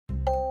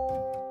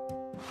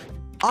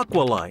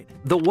AquaLine,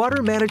 the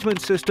water management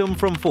system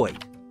from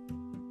Voith.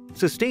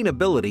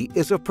 Sustainability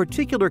is of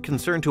particular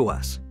concern to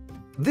us.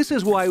 This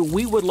is why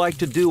we would like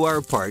to do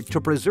our part to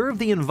preserve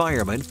the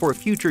environment for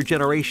future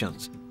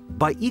generations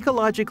by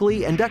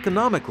ecologically and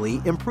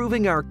economically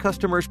improving our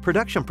customers'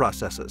 production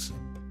processes.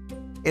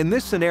 In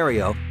this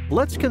scenario,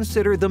 let's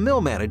consider the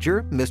mill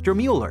manager, Mr.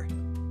 Mueller.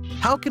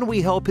 How can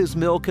we help his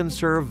mill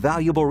conserve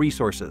valuable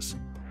resources?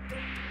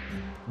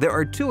 There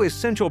are two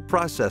essential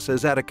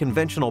processes at a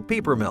conventional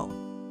paper mill.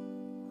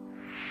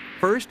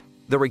 First,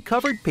 the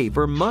recovered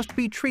paper must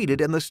be treated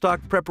in the stock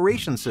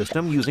preparation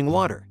system using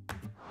water,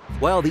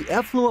 while the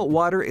effluent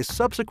water is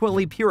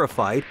subsequently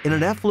purified in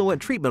an effluent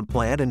treatment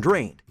plant and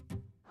drained.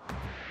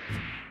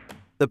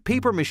 The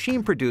paper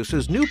machine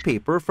produces new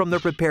paper from the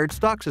prepared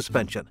stock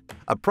suspension,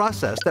 a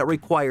process that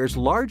requires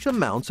large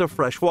amounts of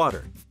fresh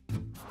water.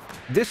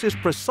 This is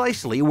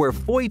precisely where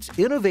Voith's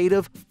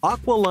innovative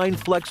AquaLine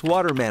Flex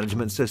water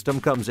management system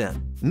comes in.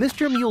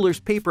 Mr. Mueller's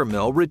paper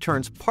mill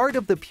returns part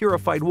of the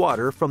purified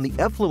water from the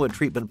effluent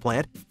treatment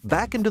plant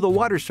back into the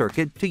water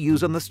circuit to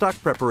use in the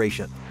stock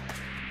preparation.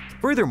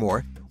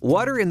 Furthermore,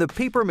 water in the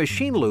paper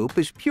machine loop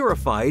is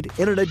purified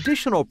in an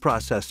additional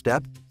process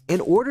step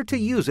in order to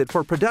use it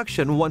for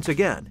production once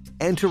again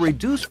and to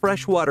reduce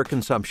fresh water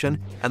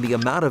consumption and the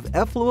amount of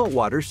effluent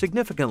water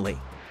significantly.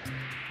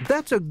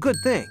 That's a good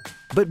thing,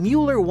 but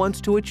Mueller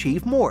wants to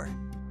achieve more.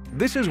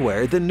 This is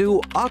where the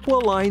new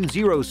AquaLine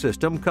Zero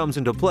system comes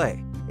into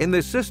play. In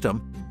this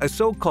system, a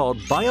so-called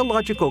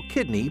biological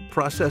kidney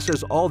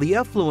processes all the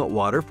effluent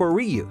water for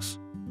reuse.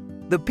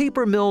 The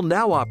paper mill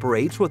now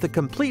operates with a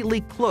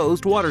completely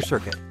closed water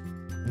circuit.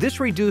 This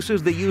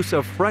reduces the use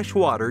of fresh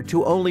water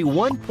to only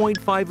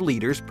 1.5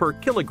 liters per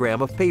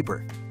kilogram of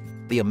paper,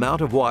 the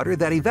amount of water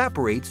that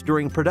evaporates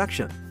during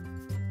production.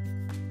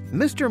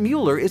 Mr.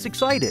 Mueller is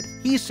excited.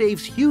 He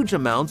saves huge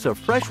amounts of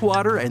fresh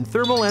water and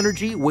thermal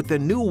energy with the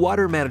new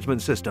water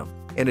management system.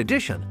 In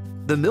addition,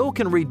 the mill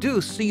can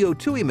reduce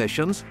CO2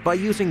 emissions by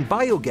using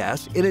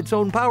biogas in its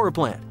own power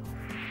plant.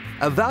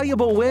 A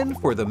valuable win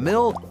for the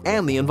mill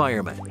and the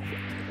environment.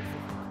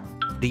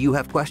 Do you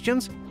have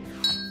questions?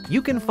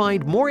 You can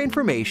find more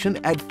information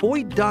at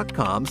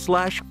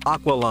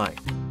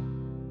voith.com/AquaLine.